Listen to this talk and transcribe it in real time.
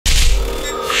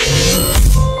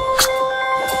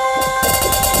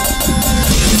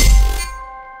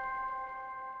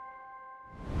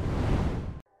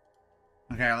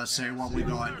let's see what we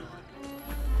got.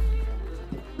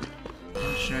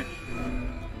 Oh, shit.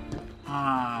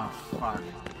 Ah, fuck.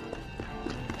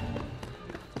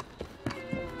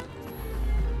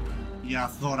 Yeah, I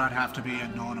thought I'd have to be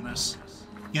anonymous.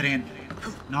 Get in.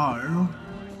 No.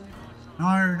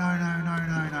 No, no, no, no,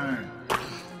 no, no.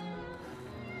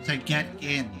 Say get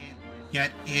in.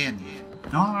 Get in.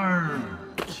 No.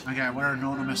 Okay, we're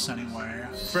anonymous anyway.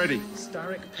 Freddy.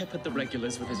 Starrick peppered the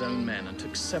regulars with his own men and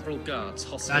took several guards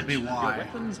hostage. That'd be why. Your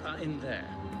weapons are in there.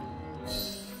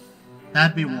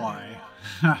 That'd be why.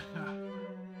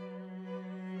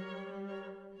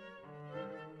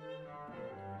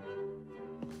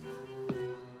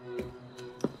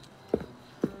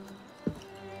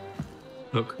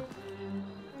 Look.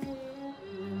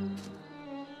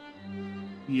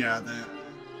 Yeah, the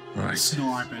Right.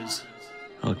 snipers.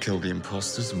 I'll kill the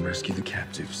imposters and rescue the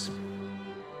captives.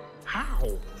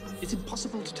 How? It's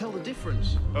impossible to tell the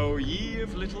difference. Oh, ye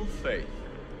of little faith.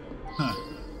 Huh.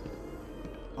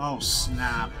 Oh,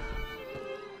 snap.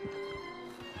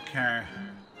 Okay.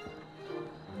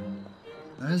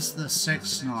 There's the 6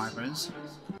 snipers.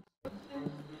 I'm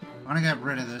gonna get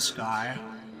rid of this guy.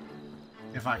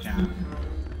 If I can.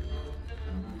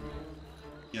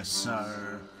 Yes,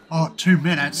 sir. Oh, 2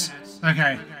 minutes.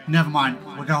 Okay, never mind.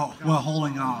 We're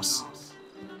hauling ass.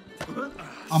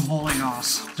 I'm hauling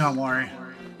ass. Don't worry.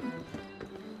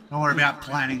 Don't worry about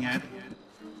planning it.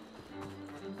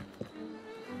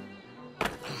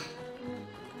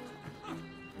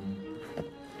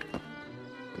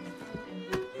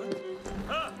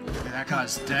 Okay, that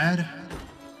guy's dead.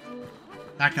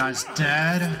 That guy's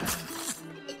dead.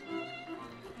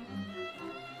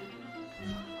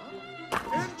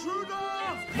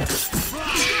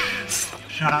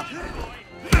 Shut up.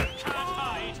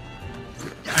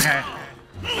 Okay.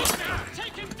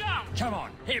 Take him down. Come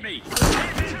on, hit me.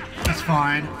 That's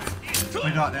fine. We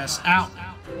got this. Ow!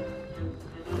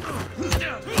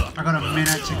 I got a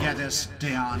minute to get this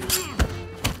down.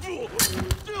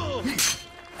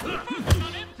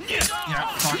 Yeah,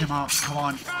 fuck him up. Come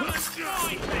on.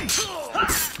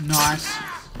 Nice.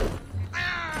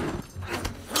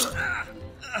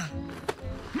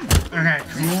 Okay,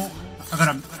 cool. I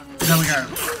got him. There we go.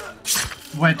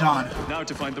 We're done. Now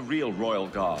to find the real royal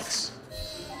guards.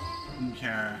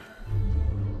 Okay.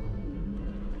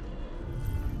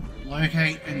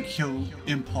 Locate and kill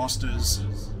imposters.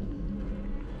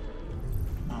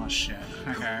 Oh shit.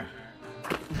 Okay.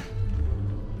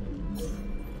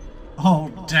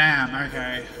 Oh damn,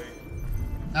 okay.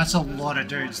 That's a lot of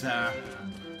dudes there.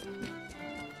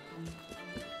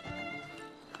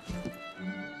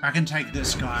 I can take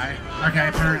this guy. Okay,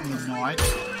 apparently not.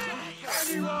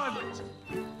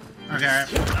 Okay.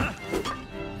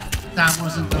 That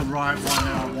wasn't the right one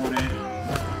that I wanted.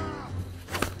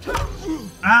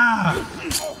 Ah!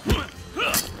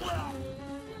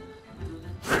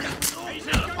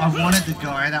 I wanted the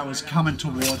guy that was coming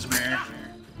towards me.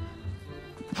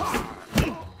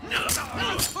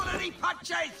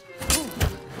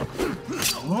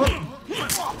 Whoop.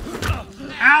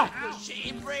 Ow!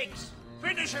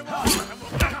 Finish him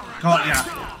Got ya.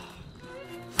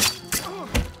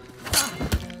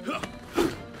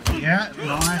 Yeah,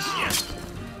 nice.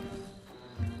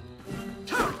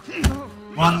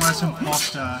 One less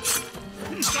imposter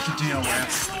to deal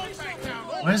with.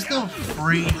 Where's the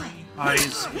free? Oh,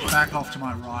 he's back off to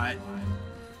my right.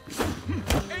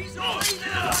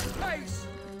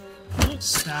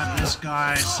 Stab this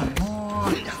guy some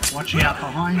more. Watch out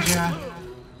behind you.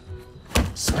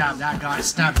 Stab that guy.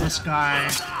 Stab this guy.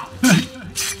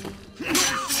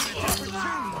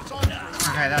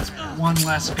 Okay, that's one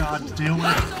less guard to deal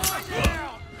with.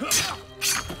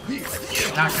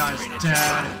 That guy's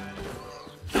dead.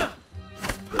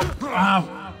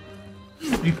 Ow!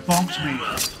 He bonked me.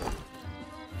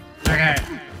 Okay.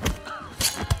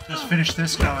 Just finish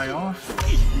this guy off.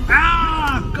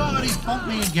 Ah! God, he bonked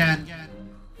me again.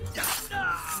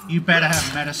 You better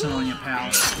have medicine on your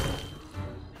pals.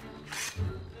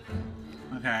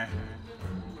 Okay.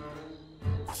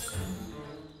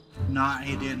 Nah,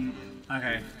 he didn't.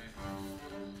 Okay.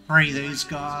 Free these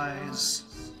guys.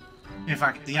 If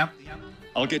I... Yep.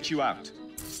 I'll get you out.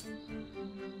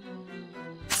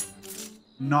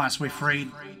 Nice, we freed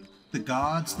the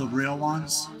guards, the real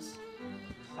ones.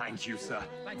 Thank you, sir.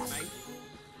 Thanks, mate.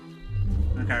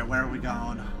 Okay, where are we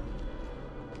going?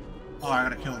 Oh, I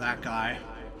gotta kill that guy.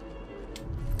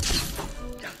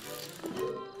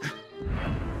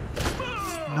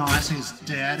 Nice, he's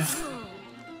dead.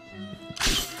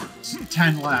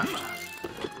 10 left.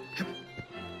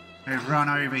 Okay, run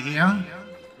over here.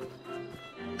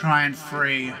 Try and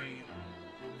free.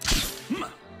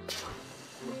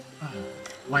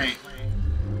 Wait.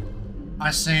 I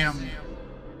see him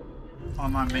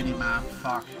on my mini-map.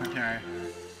 Fuck, okay.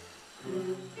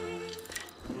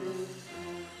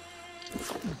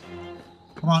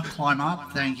 Come on, climb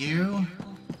up, thank you.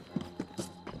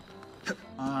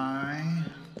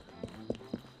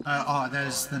 Oh,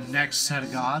 there's the next set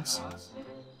of guards.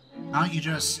 Aren't you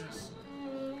just...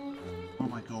 Oh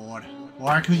my god.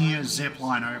 Why couldn't you zip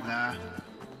line over there?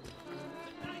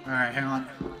 Alright, hang on.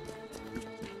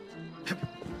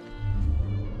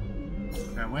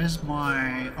 Okay, where's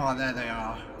my... Oh, there they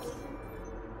are.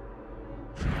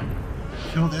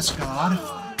 Kill this guard.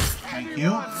 Thank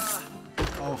you.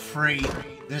 I'll free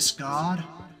this guard.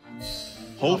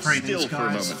 Hold still for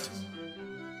a moment.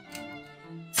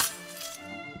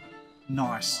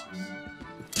 Nice.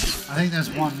 I think there's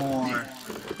one more.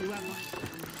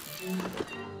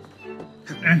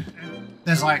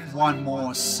 There's like one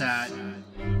more set.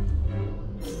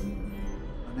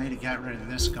 I need to get rid of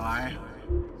this guy.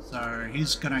 So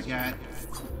he's gonna get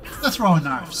the throwing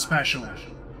knife special.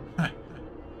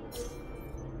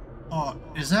 Oh,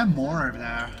 is there more over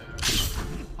there?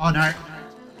 Oh no,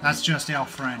 that's just our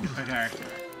friend. Okay,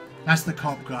 that's the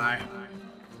cop guy.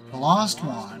 The last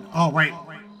one. Oh wait,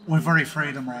 we've already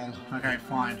freed them all. Okay,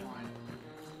 fine.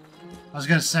 I was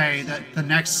gonna say that the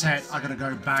next set I gotta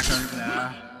go back over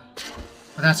there,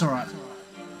 but that's alright.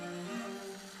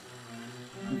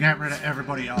 We'll get rid of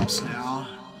everybody else now.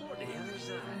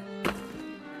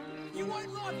 You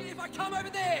won't like it if I come over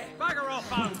there. Bugger off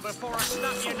home before I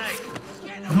snap your neck.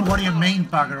 What do you mean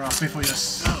bugger off before you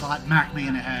smack me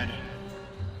in the head?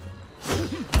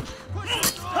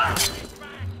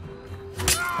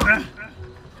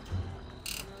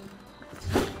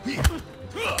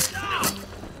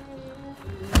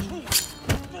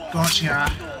 Gotcha.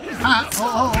 Ah,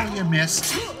 oh, you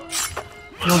missed.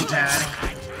 You're dead.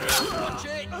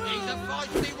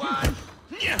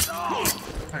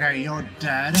 Okay, you're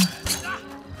dead.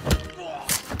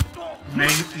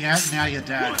 Maybe, yeah, now you're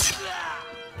dead.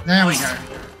 There we go.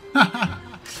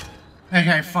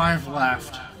 Okay, 5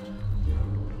 left.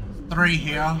 3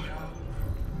 here.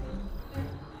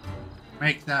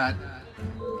 Make that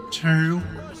 2.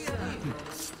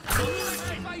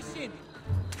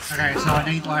 Okay, so I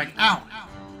need like... Ow!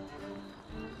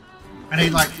 I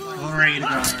need like 3 to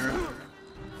go.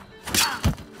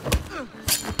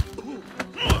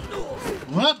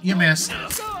 Whoop, you missed.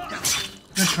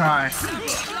 Good try.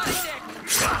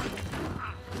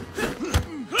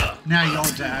 Now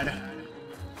you're dead.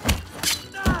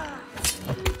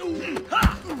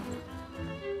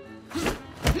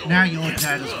 Now you're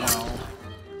dead as well.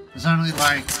 There's only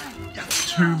like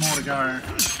 2 more to go.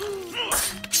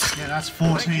 Yeah, that's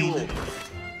 14.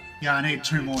 Yeah, I need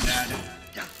 2 more dead.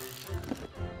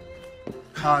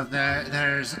 Oh,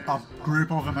 there's a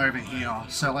group of them over here,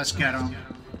 so let's get them.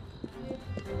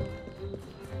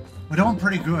 We're doing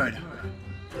pretty good.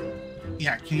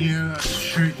 Yeah, can you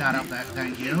shoot that up there?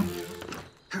 Thank you.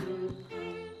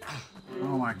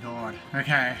 Oh my god.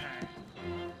 Okay.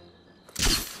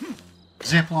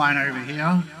 Zipline over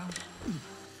here.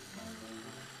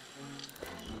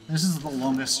 This is the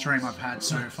longest stream I've had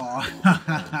so far.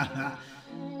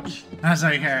 That's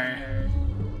okay.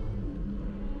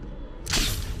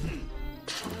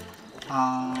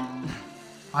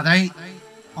 Are they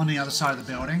on the other side of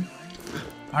the building?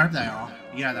 I hope they are.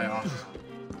 Yeah, they are.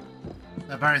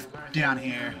 They're both down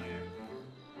here.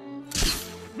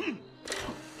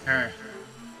 Here.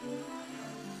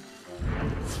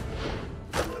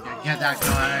 Yeah, get that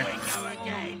guy.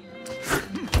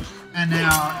 And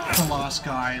now the last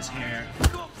guy is here.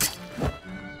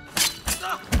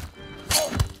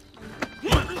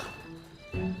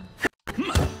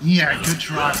 Yeah, good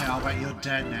try, pal, but you're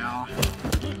dead now.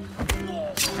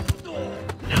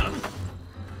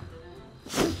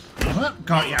 Oh,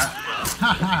 got ya.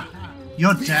 Haha.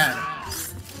 You're dead.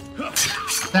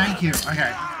 Thank you.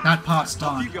 Okay, that part's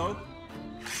done.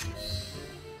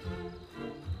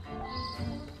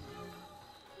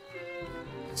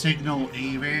 Signal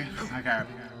Evie. Okay.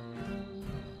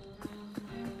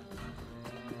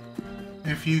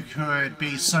 If you could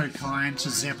be so kind to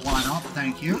zip line up,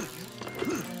 thank you.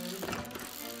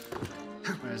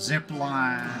 Zip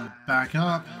line back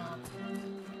up.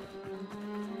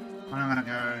 I'm gonna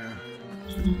go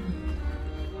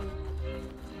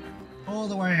all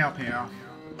the way up here.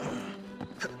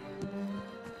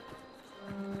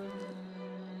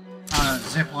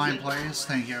 Zip line, please.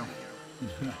 Thank you.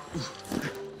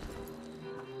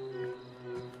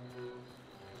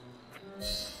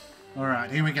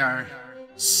 Alright, here we go.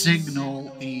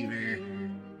 Signal Evie.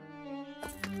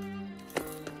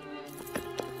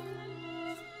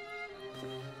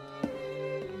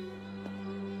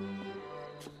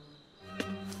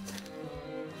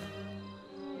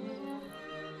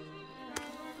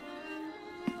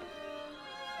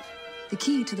 The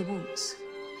key to the walls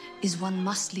is one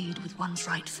must lead with one's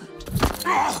right foot.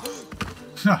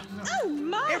 Oh,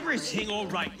 my! Everything all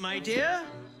right, my dear?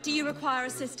 Do you require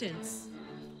assistance?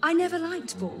 I never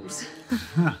liked balls.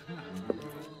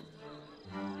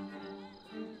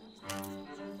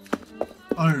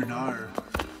 Oh no.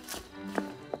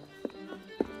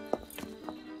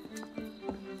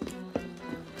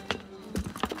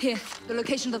 Here, the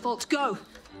location of the vault. Go!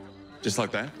 Just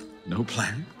like that? No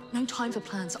plan? No time for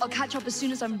plans. I'll catch up as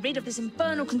soon as I'm rid of this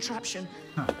infernal contraption.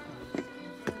 Huh.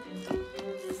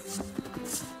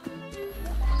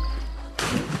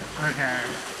 Okay.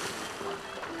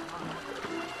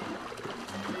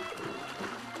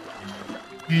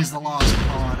 Here's the last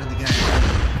part of the game.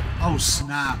 Oh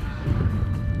snap.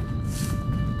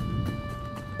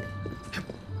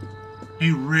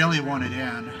 He really wanted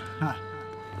in. Huh.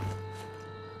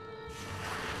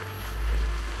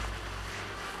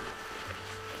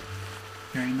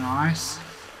 Very nice.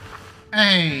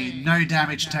 Hey, no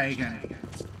damage taken.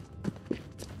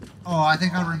 Oh, I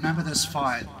think I remember this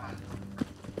fight.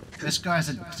 This guy's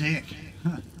a dick.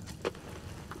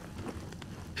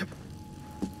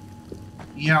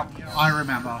 Yep, I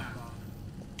remember.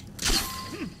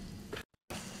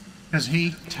 Because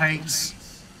he takes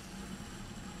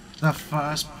the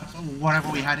first, whatever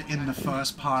we had in the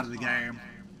first part of the game.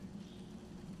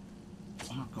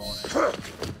 Oh god.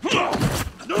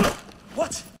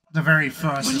 What? The very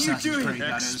first Assassin's Creed,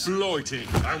 that is. Exploiting.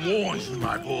 I warned you,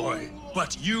 my boy.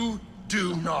 But you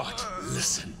do not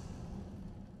listen.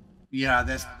 Yeah,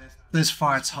 this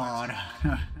fight's hard.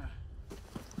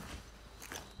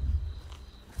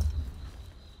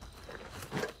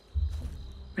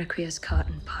 Requiescat cart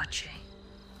and pace.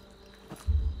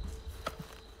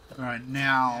 Alright,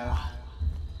 now...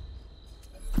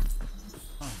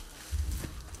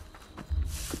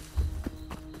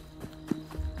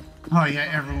 Oh yeah,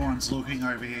 everyone's looking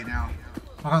over here now.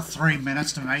 I've got 3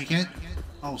 minutes to make it.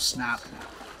 Oh snap.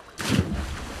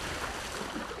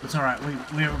 It's alright,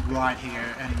 we're right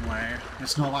here anyway.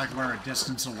 It's not like we're a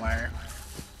distance away.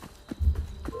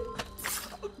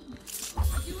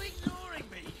 Are you ignoring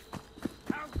me?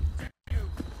 How dare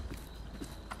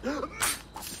you?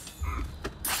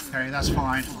 Okay, that's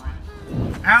fine.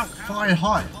 Ow! Fire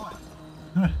hot!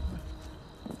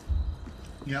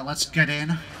 Yeah, let's get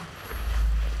in.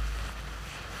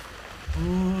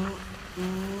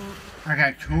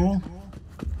 Okay, cool.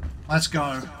 Let's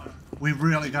go. We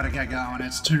really gotta get going.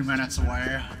 It's 2 minutes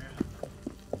away.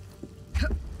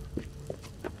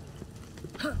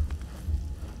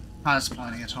 That's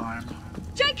plenty of time.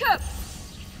 Jacob!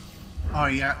 Oh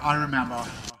yeah, I remember.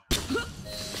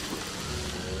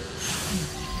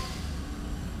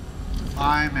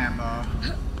 I remember.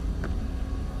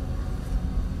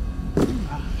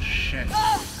 Oh shit.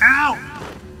 Ow!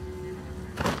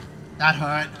 That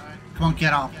hurt. Come on,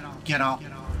 get up. Get up.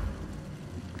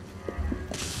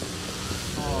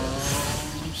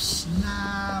 Oh,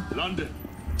 snap. London.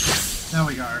 There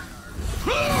we go.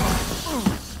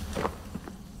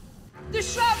 The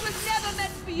shroud was never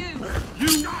meant for you!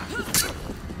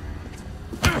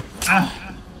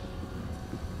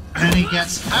 And he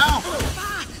gets... Ow!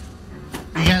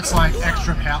 He gets, like,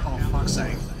 extra power... Oh, fuck's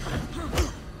sake.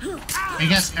 He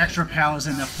gets extra powers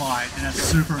in the fight, and it's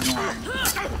super annoying.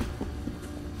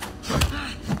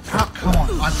 Oh, come on.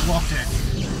 I blocked it.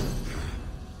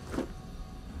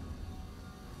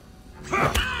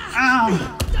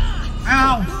 Ow!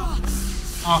 Ow!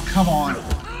 Oh, come on.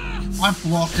 I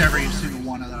blocked every single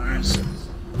one of those.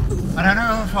 I don't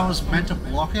know if I was meant to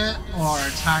block it or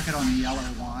attack it on the yellow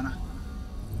one.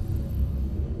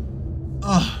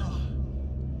 Ugh.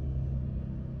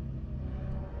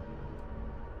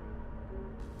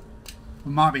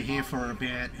 We might be here for a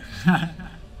bit.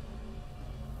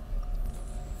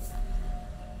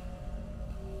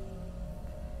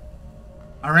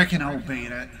 I reckon I'll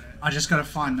beat it. I just gotta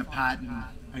find the pattern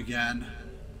again.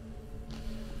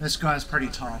 This guy's pretty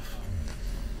tough.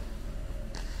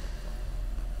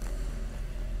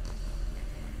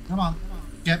 Come on,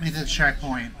 get me to the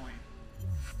checkpoint.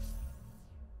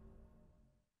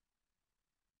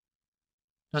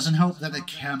 Doesn't help that the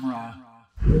camera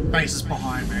faces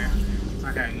behind me.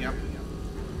 Okay, yep.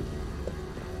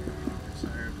 So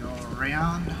go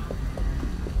around.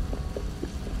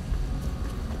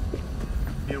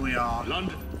 Here we are.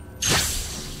 London.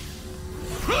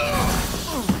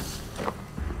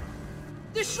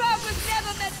 The shroud was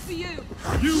never meant for you!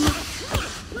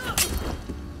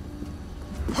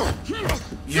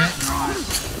 Yeah,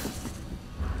 nice.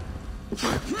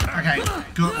 Okay,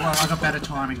 good. Well, I got better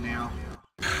timing now.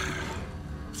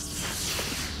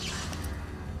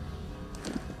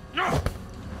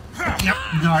 Yep,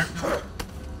 no.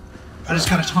 I just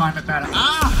gotta time it better.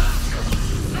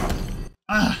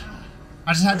 I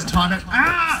just had to time it.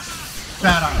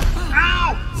 Better.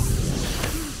 Ow!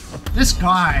 This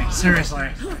guy, seriously.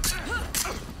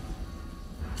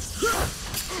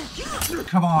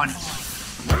 Come on.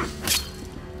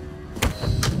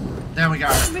 There we go.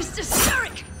 Mr.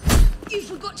 Starrick! You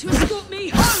forgot to escort me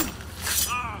home!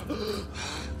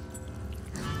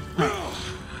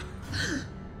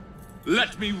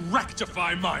 Let me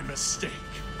rectify my mistake.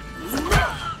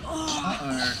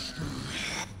 Uh-oh.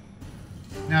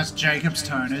 Now it's Jacob's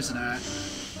turn, isn't it?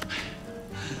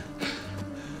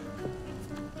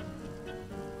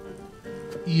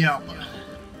 Yep.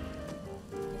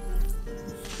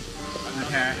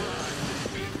 Okay.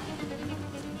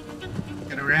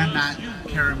 Get around that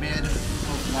pyramid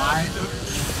of light.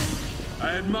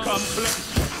 And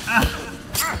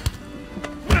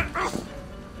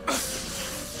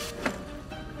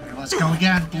Okay, let's go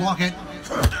again. Block it.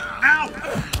 Ow!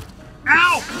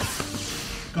 Ow!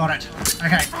 Got it.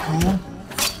 Okay, cool.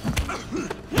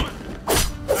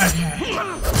 Okay.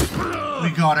 We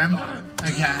got him.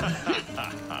 Again.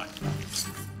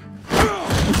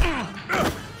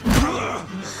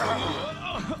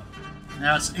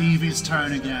 Now it's Evie's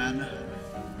turn again.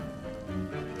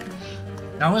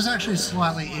 That was actually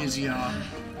slightly easier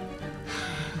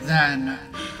than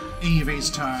Evie's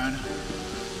turn.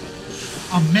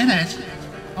 A minute?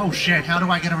 Oh shit, how do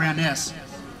I get around this?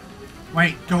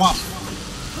 Wait, go up.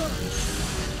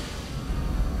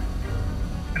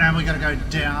 And now we gotta go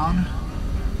down.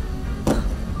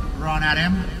 Run at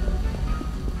him.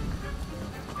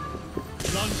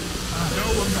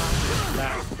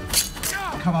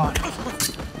 Come on.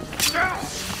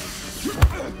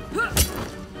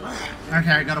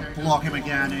 Okay, I gotta block him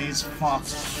again. He's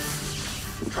fucked.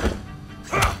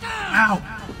 Ow!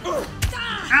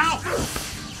 Ow!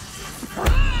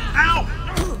 Ow!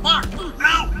 Fuck!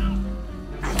 Ow!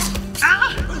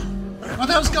 Ah! What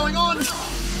the hell's going on?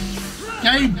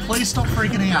 Game, please stop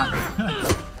freaking out.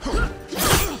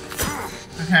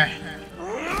 Okay.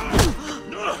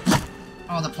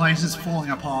 Oh, the place is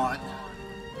falling apart.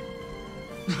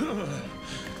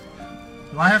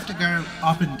 Do I have to go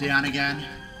up and down again?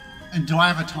 And do I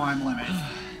have a time limit?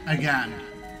 Again.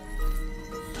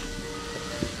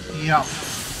 Yup.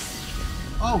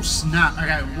 Oh, snap.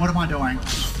 Okay, what am I doing?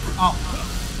 Oh.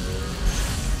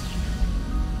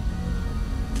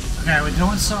 Okay, we're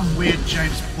doing some weird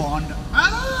James Bond.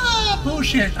 Ah,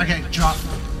 bullshit. Okay, drop.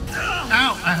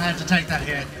 Ow, I had to take that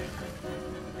hit.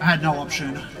 I had no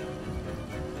option.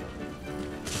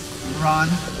 Run.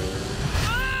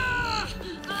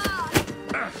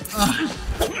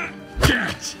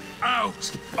 Get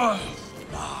out of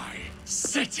my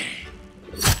city!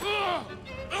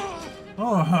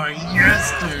 Oh,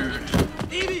 yes, dude.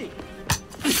 Evie!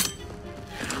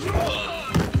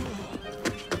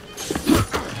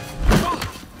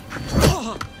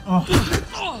 Oh.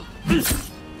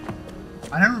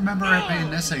 I don't remember it being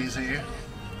this easy.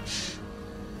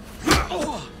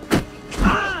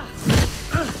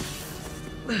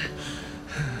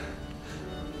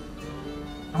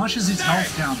 How much is his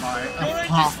health down by?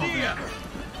 Half of it.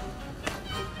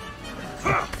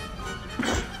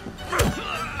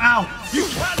 Ow!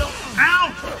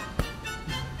 Ow!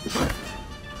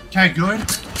 Okay, good.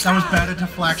 That was better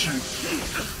deflection.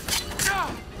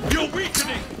 You're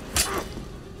weakening!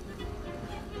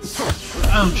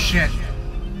 Oh shit.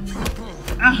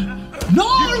 No!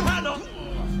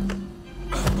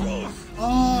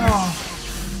 Oh!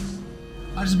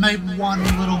 I just made one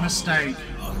little mistake.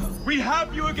 We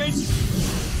have you against...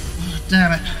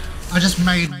 Damn it. I just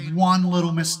made one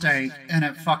little mistake and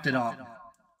it fucked it up.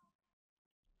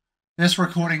 This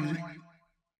recording...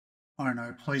 Oh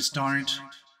no, please don't.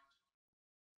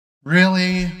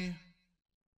 Really?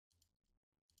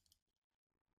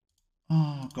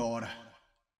 Oh god.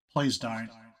 Please don't.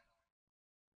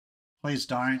 Please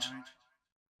don't.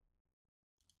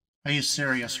 Are you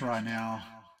serious right now?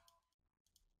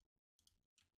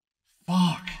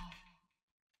 Fuck.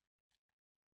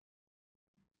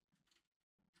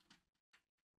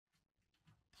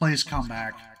 Please come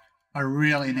back. I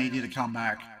really need you to come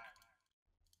back.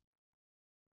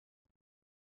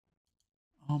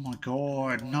 Oh my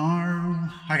god, no.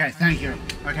 Okay, thank you.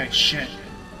 Okay, shit.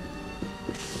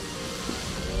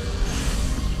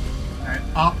 Okay,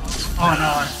 up. Oh no,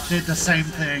 I did the same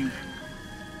thing.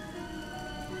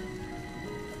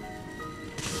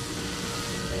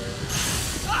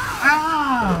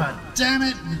 Ah, damn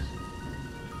it.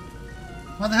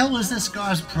 What the hell is this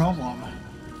guy's problem?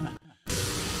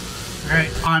 Okay,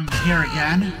 I'm here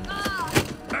again.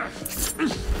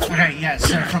 Okay, yeah,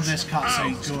 so from this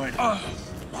cutscene, good.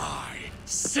 My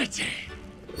city.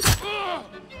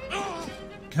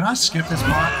 Can I skip this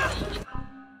part?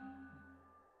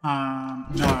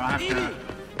 No, I have to...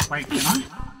 Wait, can I?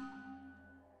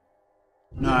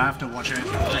 No, I have to watch it.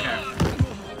 Okay.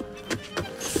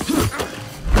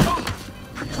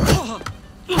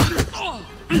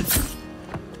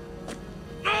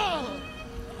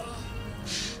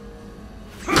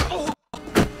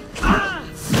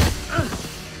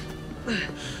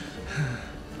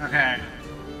 Okay.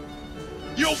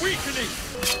 You're weakening.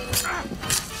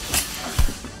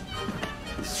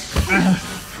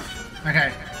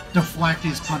 Okay. Deflect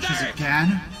his punches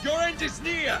again. Your end is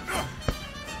near.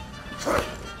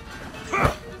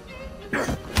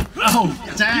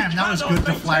 Oh, damn, that was good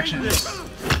deflection.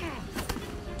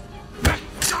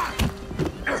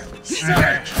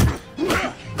 Okay.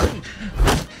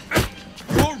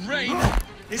 Your reign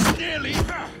is nearly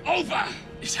over.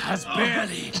 It has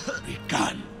barely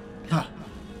begun. Huh.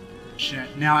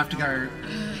 Shit, now I have to go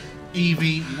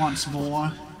Evie once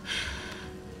more.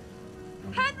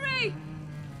 Henry!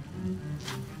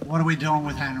 What are we doing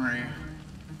with Henry?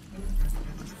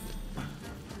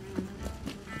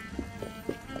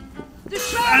 The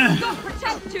shroud will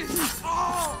protect you!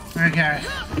 Okay.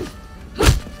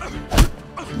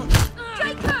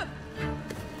 Jacob!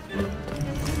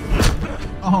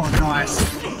 Oh, nice.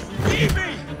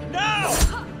 Evie, now!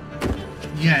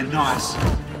 Yeah, nice.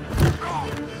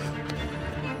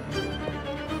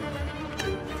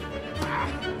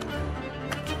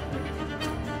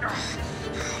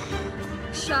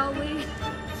 Shall we?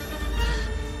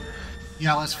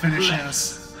 Yeah, let's finish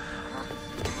this.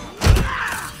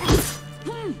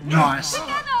 Nice.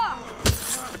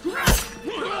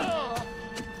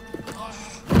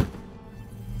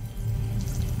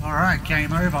 Alright,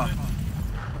 game over.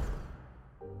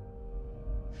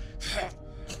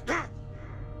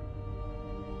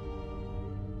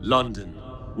 London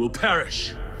will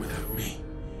perish without me.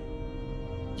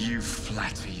 You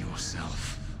flatter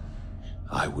yourself.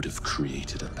 I would have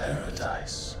created a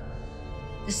paradise.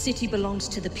 The city belongs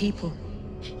to the people.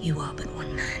 You are but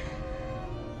one man.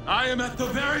 I am at the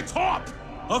very top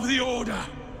of the order.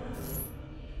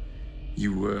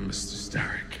 You were, Mr.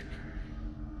 Starrick.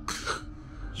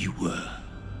 You were.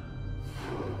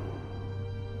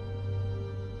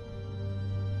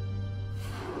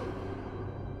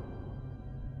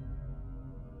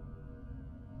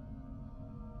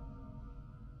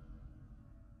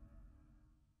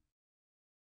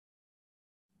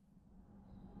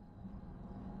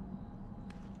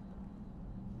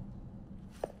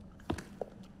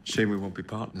 Shame we won't be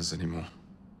partners anymore.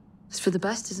 It's for the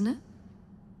best, isn't it?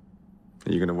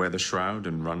 Are you going to wear the shroud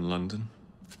and run London?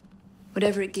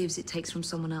 Whatever it gives, it takes from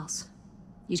someone else.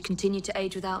 You'd continue to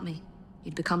age without me.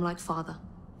 You'd become like father.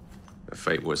 The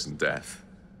fate wasn't death.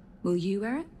 Will you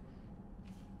wear it?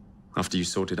 After you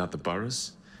sorted out the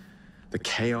boroughs, the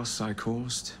chaos I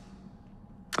caused,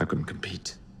 I couldn't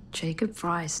compete. Jacob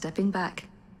Fry stepping back.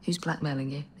 Who's blackmailing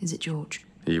you? Is it George?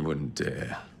 He wouldn't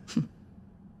dare.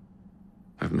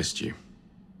 I've missed you.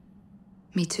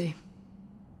 Me too.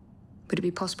 Would it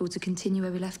be possible to continue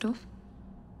where we left off?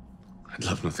 I'd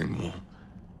love nothing more.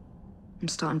 I'm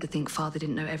starting to think Father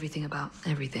didn't know everything about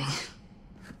everything.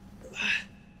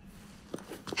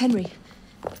 Henry.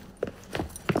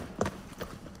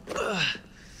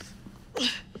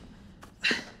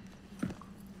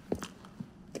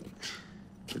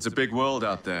 It's a big world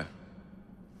out there.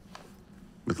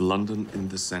 With London in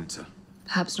the center.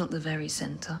 Perhaps not the very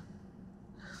center.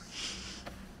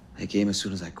 I came as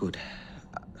soon as I could.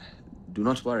 Do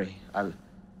not worry.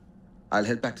 I'll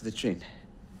head back to the train.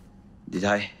 Did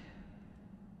I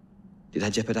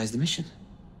jeopardize the mission?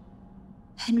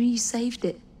 Henry, you saved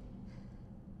it.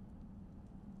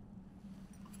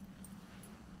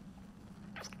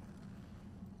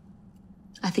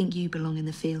 I think you belong in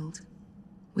the field.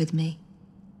 With me.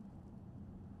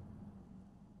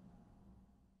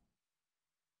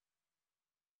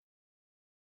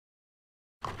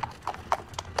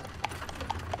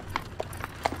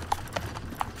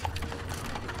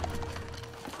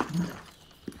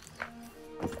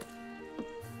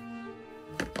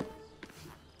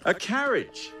 A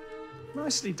carriage!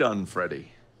 Nicely done,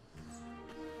 Freddy.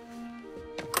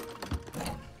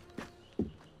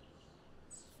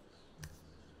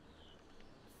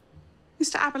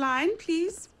 Mr. Aberline,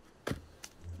 please.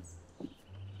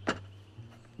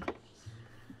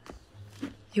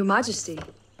 Your Majesty.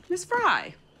 Miss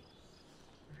Fry.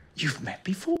 You've met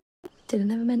before? Did I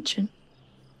never mention?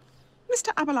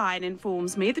 Mr. Aberline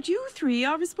informs me that you three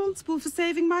are responsible for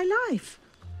saving my life.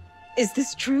 Is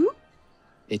this true?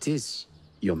 It is,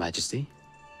 Your Majesty.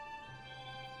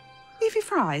 Evie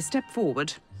Fry, step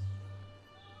forward.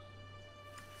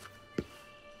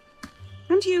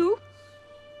 And you?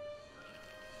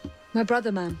 My brother,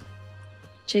 ma'am.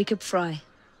 Jacob Fry.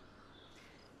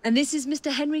 And this is Mr.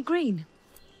 Henry Green.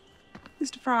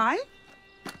 Mr. Fry?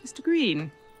 Mr. Green?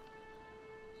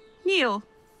 Kneel.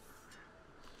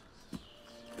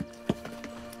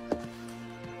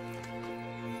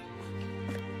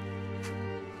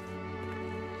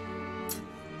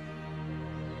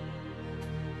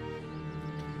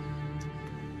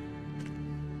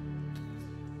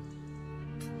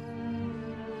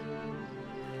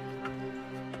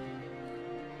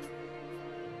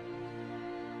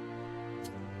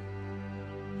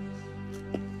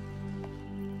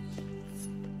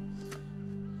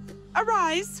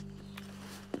 Arise.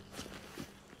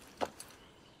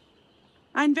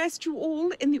 I invest you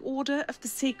all in the Order of the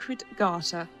Sacred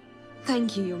Garter.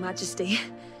 Thank you, Your Majesty.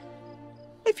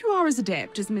 If you are as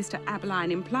adept as Mr.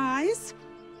 Aberline implies,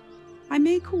 I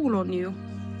may call on you.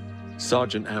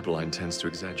 Sergeant Aberline tends to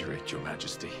exaggerate, Your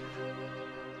Majesty.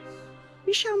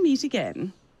 We shall meet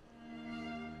again.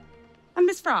 And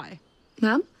Miss Fry?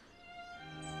 Ma'am?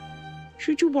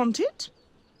 Should you want it,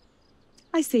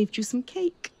 I saved you some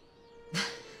cake.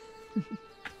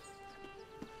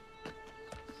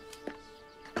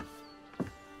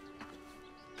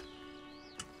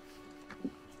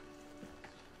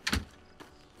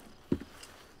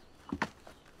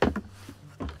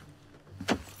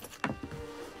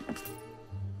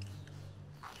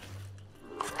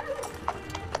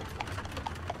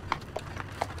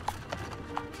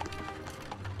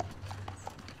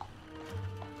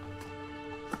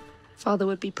 Father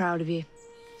would be proud of you.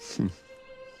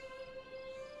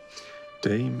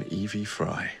 Dame Evie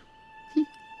Fry.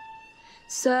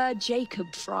 Sir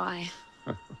Jacob Fry.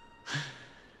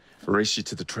 Race you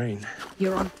to the train.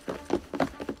 You're on.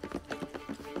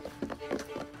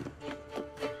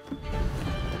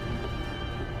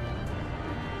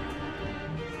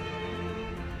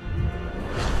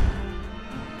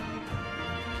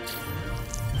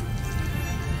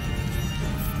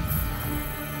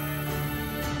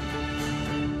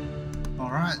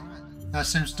 Alright, that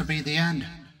seems to be the end.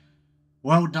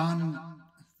 Well done.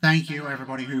 Thank you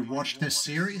everybody who watched this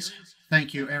series.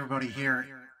 Thank you everybody here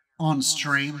on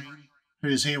stream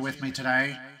who's here with me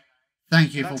today.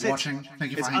 Thank you for watching.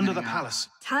 Thank you for hanging out. It's under the palace.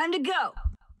 Time to go.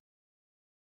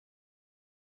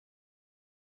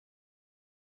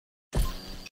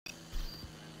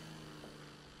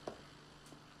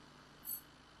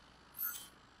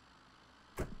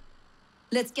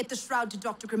 Let's get the shroud to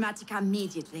Dr. Grammatica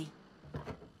immediately.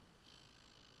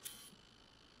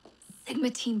 Sigma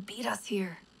team beat us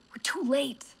here. We're too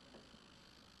late.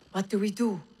 What do we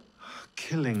do?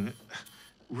 Killing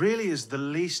really is the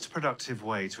least productive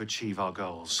way to achieve our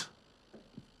goals.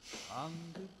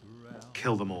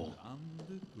 Kill them all.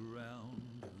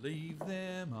 Leave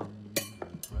them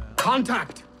underground.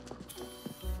 Contact!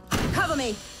 Cover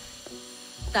me!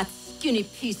 That skinny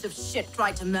piece of shit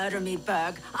tried to murder me,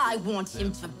 Berg. I want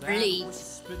him to bleed.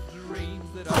 Whispered dreams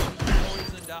that only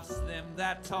poisoned us, them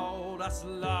that told us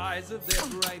lies of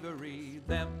their bravery,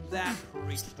 them that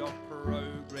preached of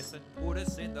progress and put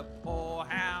us in the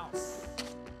poorhouse.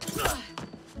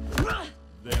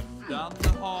 Them done the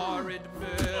horrid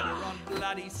murder on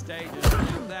bloody stages,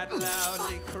 them that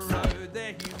loudly corrode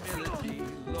their humility,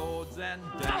 lords and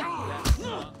dames that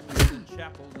sung in the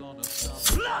chapels on a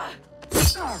Sunday.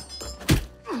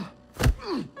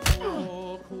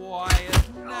 All quiet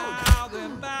now, their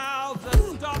mouths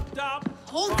are stopped up.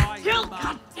 Hold still,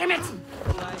 goddammit!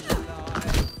 They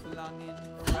lie flung in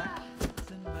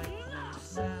racks and make no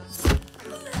sound.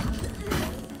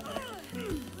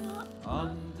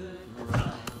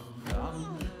 Underground,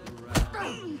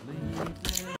 leave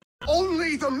them.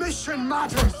 Only the mission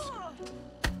matters!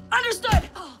 Understood!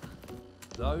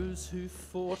 Those who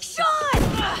fought Sean!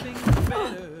 nothing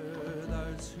better,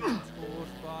 those who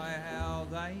taught by how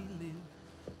they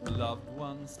live, loved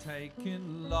ones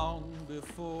taken long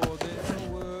before their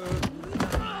word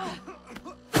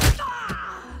was known.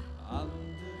 Underground,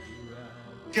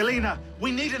 Galena,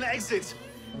 we need an exit!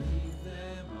 leave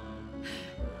them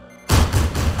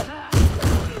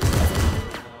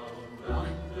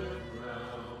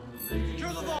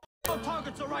Kill the all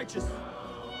targets are righteous.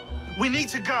 We need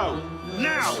to go!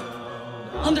 Now!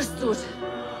 Understood.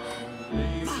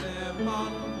 leave them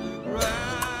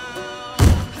underground.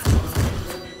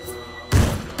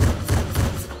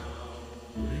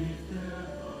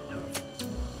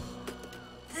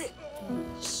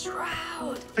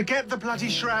 Shroud. Forget the bloody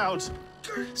shroud!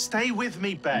 Stay with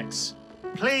me, Bex.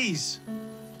 Please!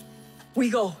 We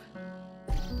go.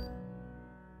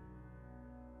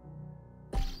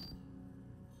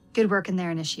 Good work in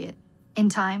there, Initiate. In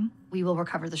time, we will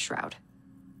recover the shroud.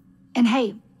 And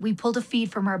hey, we pulled a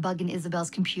feed from our bug in Isabel's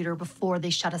computer before they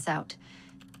shut us out.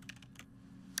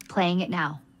 Playing it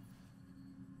now.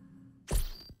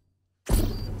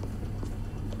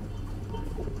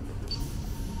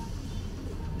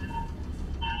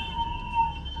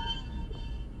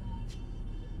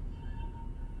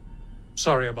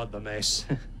 Sorry about the mess.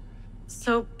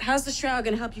 So, how's the shroud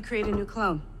gonna help you create a new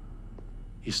clone?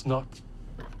 It's not.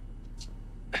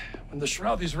 When the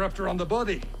shroud is wrapped around the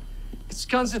body, it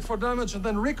scans it for damage and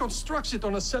then reconstructs it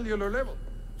on a cellular level.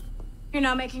 You're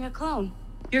not making a clone.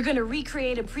 You're gonna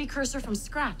recreate a precursor from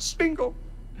scratch. Bingo!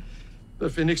 The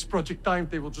Phoenix Project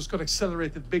timetable just got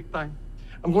accelerated big time.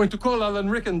 I'm going to call Alan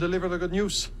Rick and deliver the good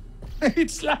news.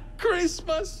 It's like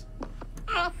Christmas!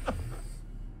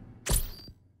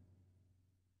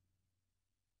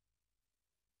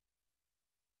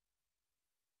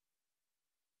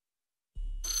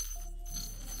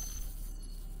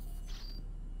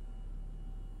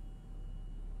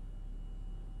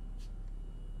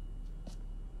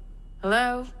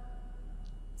 Hello?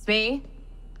 It's me.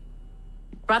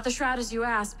 Brought the shroud as you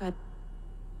asked, but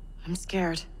I'm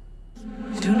scared.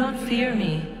 Do not fear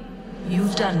me.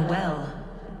 You've done well.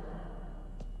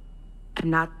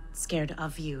 I'm not scared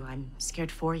of you. I'm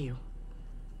scared for you.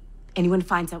 Anyone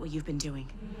finds out what you've been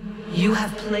doing. You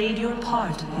have played your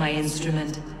part, my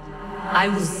instrument. I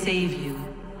will save you.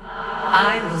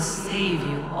 I will save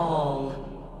you all.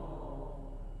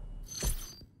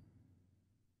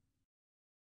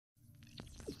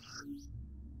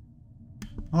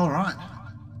 All right.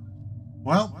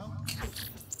 Well,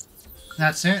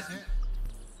 that's it.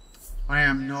 I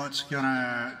am not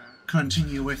gonna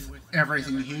continue with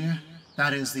everything here.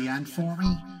 That is the end for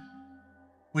me.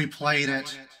 We played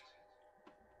it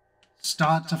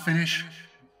start to finish,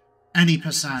 any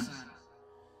percent.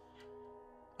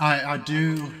 I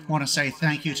do want to say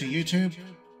thank you to YouTube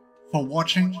for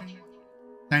watching.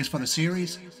 Thanks for the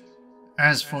series.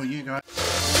 As for you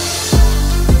guys...